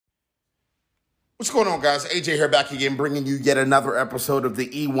What's going on, guys? AJ here back again, bringing you yet another episode of the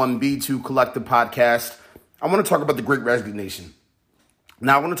E1B2 Collective Podcast. I want to talk about the Great Resignation.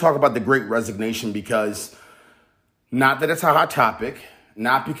 Now, I want to talk about the Great Resignation because not that it's a hot topic,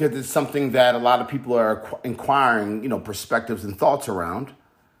 not because it's something that a lot of people are inquiring, perspectives and thoughts around,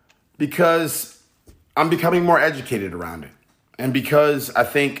 because I'm becoming more educated around it. And because I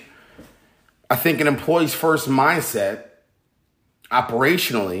think an employee's first mindset,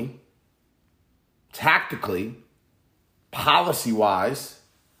 operationally, tactically, policy-wise,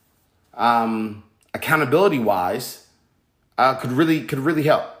 accountability-wise, could really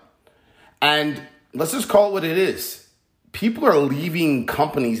help. And let's just call it what it is. People are leaving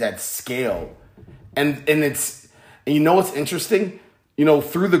companies at scale, and what's interesting,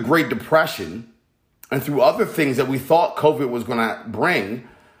 through the Great Depression and through other things that we thought COVID was going to bring,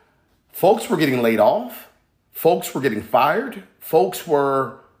 folks were getting laid off, folks were getting fired, folks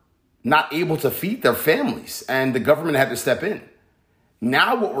were not able to feed their families, and the government had to step in.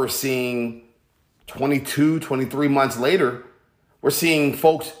 Now what we're seeing 22, 23 months later, we're seeing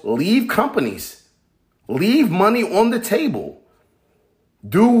folks leave companies, leave money on the table,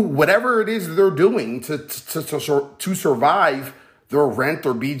 do whatever it is they're doing to survive their rent,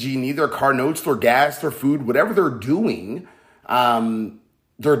 their BG&E, their car notes, their gas, their food, whatever they're doing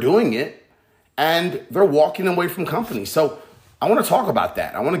it, and they're walking away from companies. So I want to talk about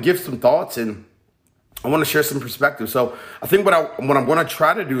that. I want to give some thoughts and I want to share some perspective. So I think what I'm going to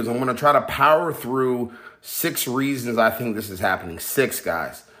try to do is I'm going to try to power through 6 reasons I think this is happening. 6,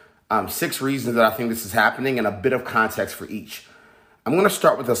 guys. 6 reasons that I think this is happening and a bit of context for each. I'm going to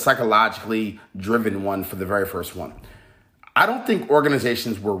start with a psychologically driven one for the very first one. I don't think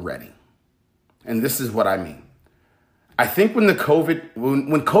organizations were ready. And this is what I mean. I think when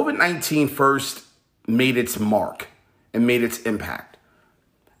COVID-19 first made its mark and made its impact,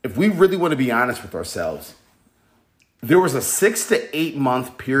 if we really want to be honest with ourselves, there was a 6 to 8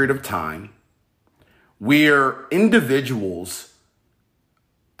 month period of time where individuals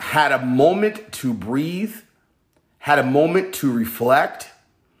had a moment to breathe, had a moment to reflect,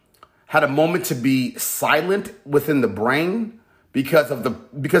 had a moment to be silent within the brain because of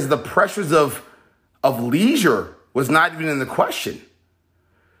the pressures of leisure was not even in the question.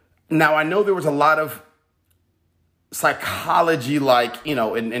 Now, I know there was a lot of psychology and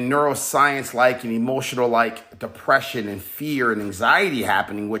neuroscience and emotional depression and fear and anxiety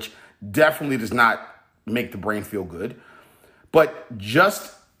happening, which definitely does not make the brain feel good. But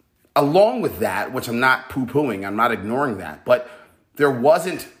just along with that, which I'm not poo-pooing, I'm not ignoring that, but there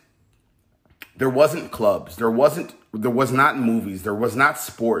wasn't clubs, there was not movies, there was not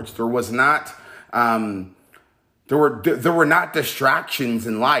sports, there was not there were not distractions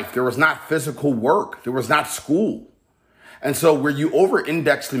in life, there was not physical work, there was not school. And so where you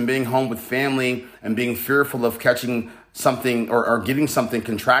over-indexed in being home with family and being fearful of catching something or getting something,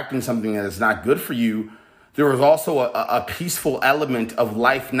 contracting something that is not good for you, there was also a peaceful element of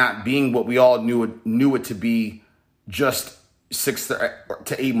life not being what we all knew it to be just 6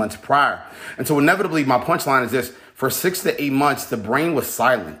 to 8 months prior. And so inevitably, my punchline is this: for 6 to 8 months, the brain was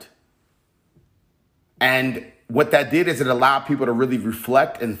silent. And what that did is it allowed people to really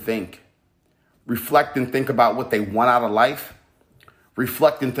reflect and think about what they want out of life,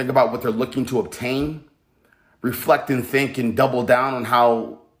 reflect and think about what they're looking to obtain, reflect and think and double down on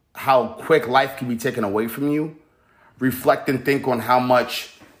how quick life can be taken away from you, reflect and think on how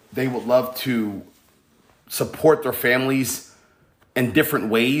much they would love to support their families in different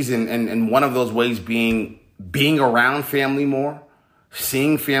ways, and one of those ways being around family more,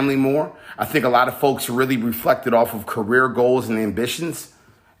 seeing family more. I think a lot of folks really reflected off of career goals and ambitions,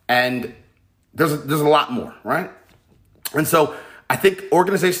 and there's a lot more, right? And so I think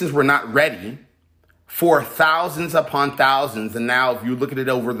organizations were not ready for thousands upon thousands. And now if you look at it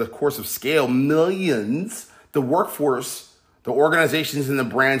over the course of scale, millions, the workforce, the organizations and the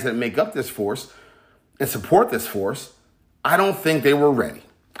brands that make up this force and support this force, I don't think they were ready.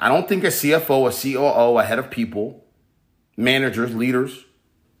 I don't think a CFO, a COO, a head of people, managers, leaders,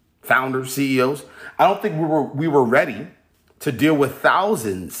 founders, CEOs, I don't think we were ready to deal with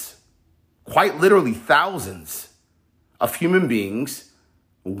thousands, quite literally thousands of human beings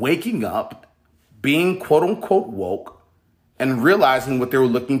waking up, being quote unquote woke, and realizing what they were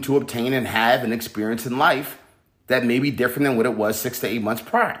looking to obtain and have and experience in life that may be different than what it was 6 to 8 months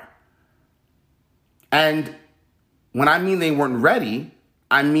prior. And when I mean they weren't ready,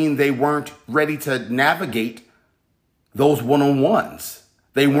 I mean they weren't ready to navigate those one-on-ones.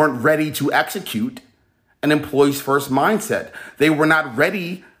 They weren't ready to execute an employee's first mindset. They were not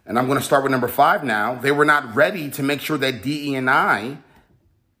ready, and I'm going to start with number 5 now. They were not ready to make sure that DE&I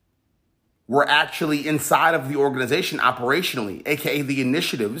were actually inside of the organization operationally, aka the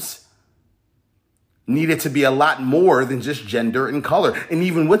initiatives, needed to be a lot more than just gender and color. And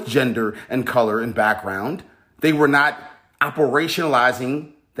even with gender and color and background, they were not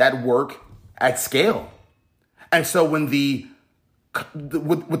operationalizing that work at scale. And so when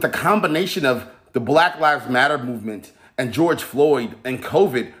with the combination of the Black Lives Matter movement and George Floyd and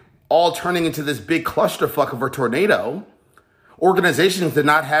COVID all turning into this big clusterfuck of a tornado, organizations did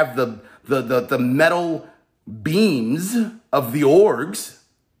not have the metal beams of the orgs,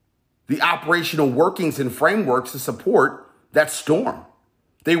 the operational workings and frameworks to support that storm.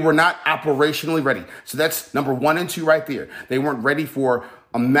 They were not operationally ready. So that's number 1 and 2 right there. They weren't ready for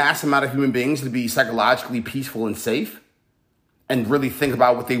a mass amount of human beings to be psychologically peaceful and safe and really think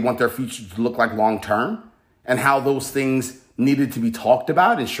about what they want their future to look like long term and how those things needed to be talked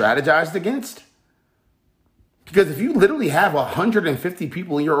about and strategized against. Because if you literally have 150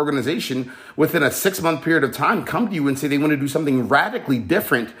 people in your organization within a 6-month period of time come to you and say they want to do something radically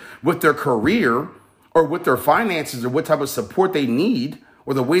different with their career or with their finances or what type of support they need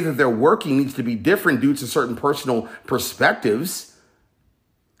or the way that they're working needs to be different due to certain personal perspectives,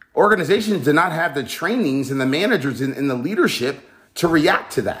 organizations do not have the trainings and the managers and the leadership to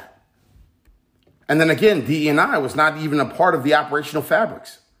react to that. And then again, DE&I was not even a part of the operational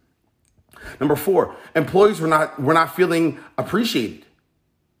fabrics. Number 4, employees were not feeling appreciated.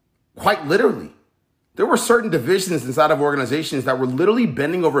 Quite literally. There were certain divisions inside of organizations that were literally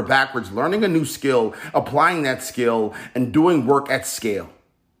bending over backwards, learning a new skill, applying that skill, and doing work at scale.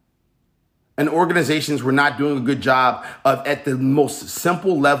 And organizations were not doing a good job of, at the most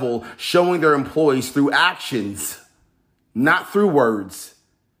simple level, showing their employees through actions, not through words,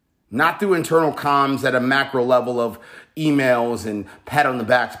 not through internal comms at a macro level of emails and pat on the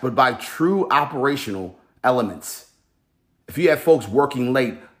backs, but by true operational elements. If you have folks working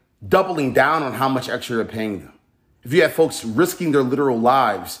late, doubling down on how much extra you're paying them. If you have folks risking their literal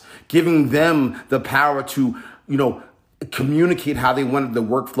lives, giving them the power to, communicate how they wanted the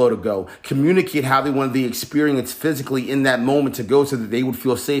workflow to go, communicate how they wanted the experience physically in that moment to go so that they would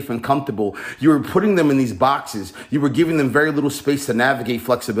feel safe and comfortable. You were putting them in these boxes. You were giving them very little space to navigate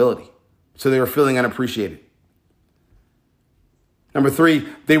flexibility. So they were feeling unappreciated. Number 3,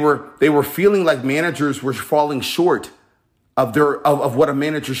 they were feeling like managers were falling short of what a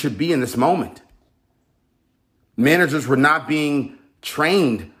manager should be in this moment. Managers were not being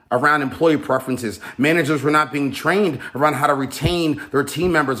trained around employee preferences. Managers were not being trained around how to retain their team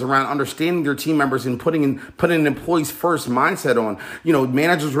members, around understanding their team members and putting an employees first mindset on.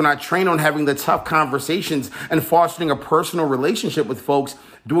 Managers were not trained on having the tough conversations and fostering a personal relationship with folks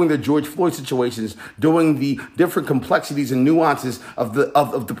during the George Floyd situations, doing the different complexities and nuances of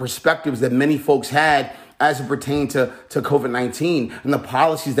the perspectives that many folks had as it pertained to COVID-19 and the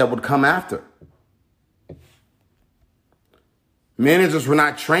policies that would come after. Managers were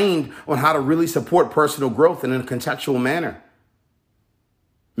not trained on how to really support personal growth in a contextual manner.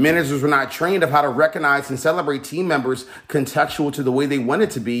 Managers were not trained of how to recognize and celebrate team members contextual to the way they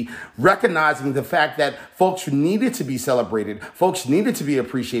wanted to be, recognizing the fact that folks needed to be celebrated, folks needed to be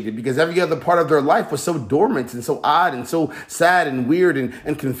appreciated because every other part of their life was so dormant and so odd and so sad and weird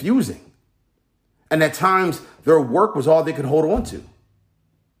and confusing. And at times, their work was all they could hold on to.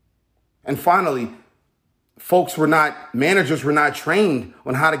 And finally, managers were not trained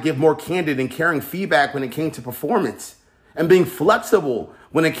on how to give more candid and caring feedback when it came to performance and being flexible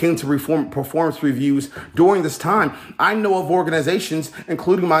when it came to performance reviews during this time. I know of organizations,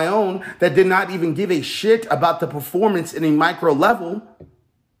 including my own, that did not even give a shit about the performance in a micro level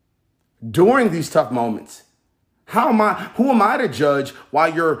during these tough moments. Who am I to judge why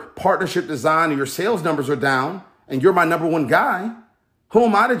your partnership design or your sales numbers are down and you're my number one guy? Who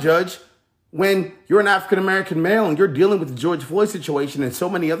am I to judge when you're an African-American male and you're dealing with the George Floyd situation and so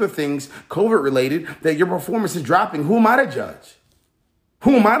many other things COVID related that your performance is dropping? Who am I to judge?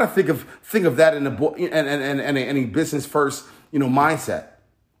 Who am I to think of that in a business first, mindset?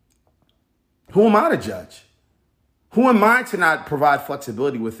 Who am I to judge? Who am I to not provide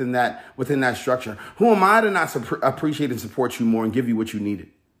flexibility within that structure? Who am I to not appreciate and support you more and give you what you needed?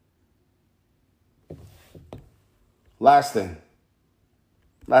 Last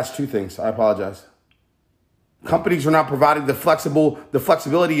two things. I apologize. Companies were not providing the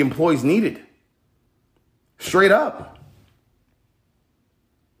flexibility employees needed. Straight up.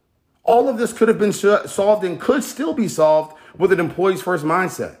 All of this could have been solved and could still be solved with an employees first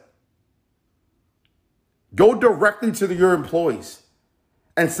mindset. Go directly to your employees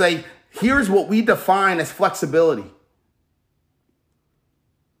and say, here's what we define as flexibility.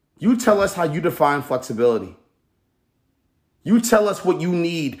 You tell us how you define flexibility. You tell us what you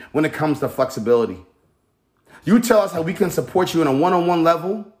need when it comes to flexibility. You tell us how we can support you on a one-on-one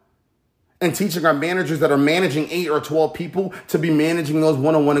level and teaching our managers that are managing 8 or 12 people to be managing those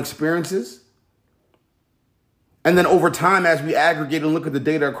one-on-one experiences. And then over time, as we aggregate and look at the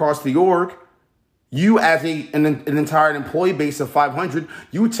data across the org, you as an entire employee base of 500,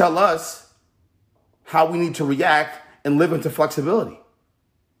 you tell us how we need to react and live into flexibility.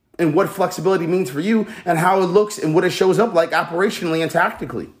 And what flexibility means for you and how it looks and what it shows up like operationally and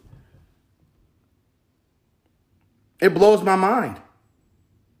tactically. It blows my mind.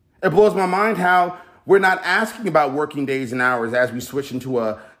 It blows my mind how we're not asking about working days and hours as we switched into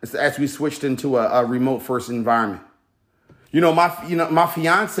a remote first environment. My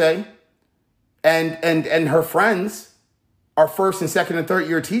fiance and her friends are first and second and third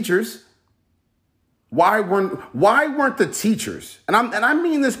year teachers. Why weren't the teachers, and I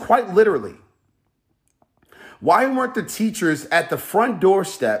mean this quite literally, why weren't the teachers at the front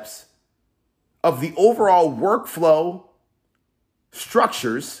doorsteps of the overall workflow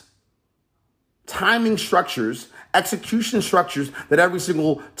structures, timing structures, execution structures that every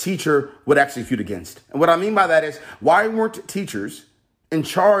single teacher would execute against? And what I mean by that is, why weren't teachers in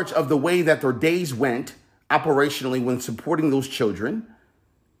charge of the way that their days went operationally when supporting those children,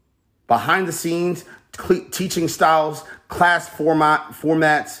 behind the scenes, teaching styles, class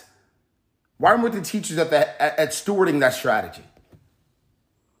formats? Why weren't the teachers at stewarding that strategy?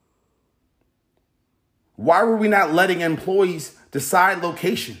 Why were we not letting employees decide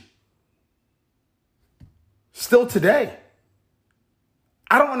location? Still today,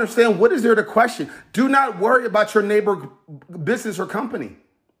 I don't understand. What is there to question? Do not worry about your neighbor business or company.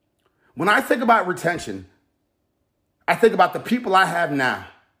 When I think about retention, I think about the people I have now.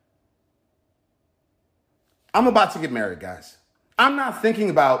 I'm about to get married, guys. I'm not thinking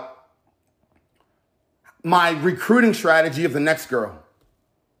about my recruiting strategy of the next girl.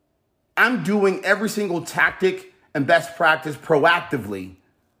 I'm doing every single tactic and best practice proactively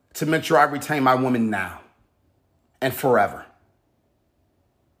to make sure I retain my woman now and forever.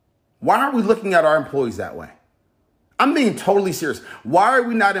 Why aren't we looking at our employees that way? I'm being totally serious. Why are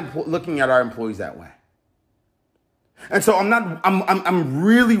we not looking at our employees that way? And so I'm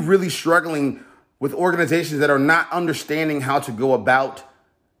really, really struggling with organizations that are not understanding how to go about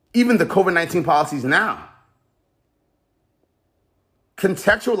even the COVID-19 policies now.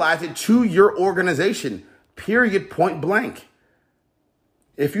 Contextualize it to your organization, period, point blank.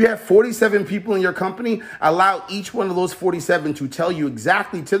 If you have 47 people in your company, allow each one of those 47 to tell you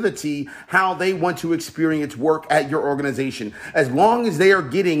exactly to the T how they want to experience work at your organization. As long as they are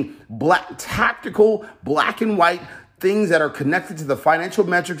getting tactical, black and white things that are connected to the financial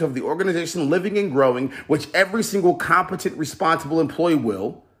metrics of the organization living and growing, which every single competent, responsible employee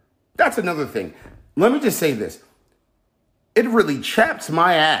will. That's another thing. Let me just say this. It really chaps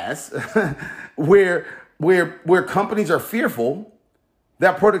my ass where companies are fearful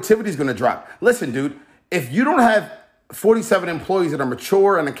that productivity is going to drop. Listen, dude, if you don't have 47 employees that are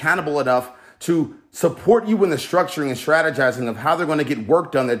mature and accountable enough to support you in the structuring and strategizing of how they're going to get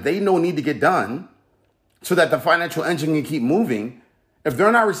work done that they know need to get done, so that the financial engine can keep moving, if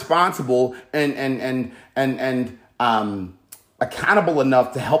they're not responsible and accountable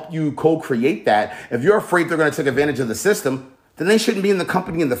enough to help you co-create that, if you're afraid they're going to take advantage of the system, then they shouldn't be in the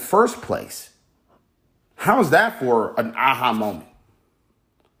company in the first place. How is that for an aha moment?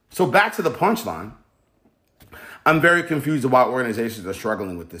 So back to the punchline. I'm very confused about organizations that are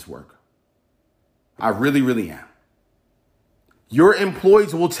struggling with this work. I really, really am. Your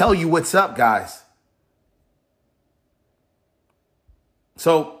employees will tell you what's up, guys.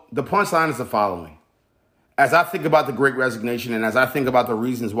 So the punchline is the following. As I think about the Great Resignation and as I think about the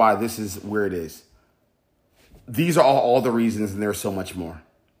reasons why this is where it is, these are all the reasons, and there's so much more.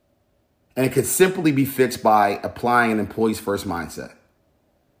 And it could simply be fixed by applying an employees first mindset.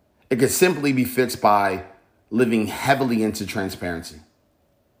 It could simply be fixed by living heavily into transparency,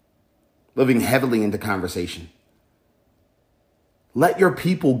 living heavily into conversation. Let your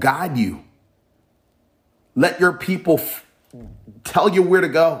people guide you. Let your people tell you where to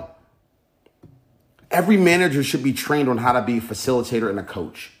go. Every manager should be trained on how to be a facilitator and a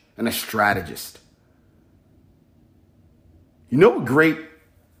coach and a strategist. You know what great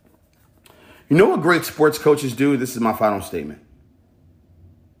sports coaches do? This is my final statement.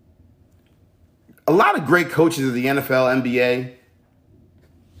 A lot of great coaches of the NFL, NBA,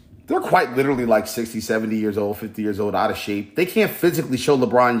 they're quite literally like 60, 70 years old, 50 years old, out of shape. They can't physically show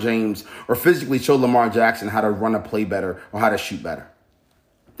LeBron James or physically show Lamar Jackson how to run a play better or how to shoot better.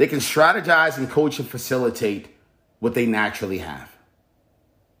 They can strategize and coach and facilitate what they naturally have.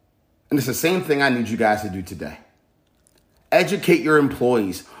 And it's the same thing I need you guys to do today. Educate your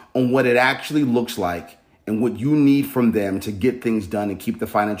employees on what it actually looks like and what you need from them to get things done and keep the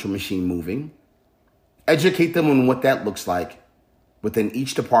financial machine moving. Educate them on what that looks like within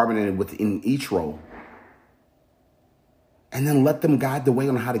each department and within each role. And then let them guide the way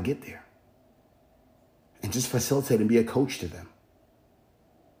on how to get there. And just facilitate and be a coach to them.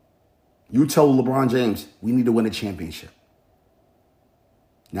 You tell LeBron James, we need to win a championship.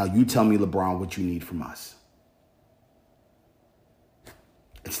 Now you tell me, LeBron, what you need from us.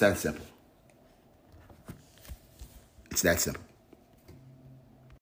 It's that simple. It's that simple.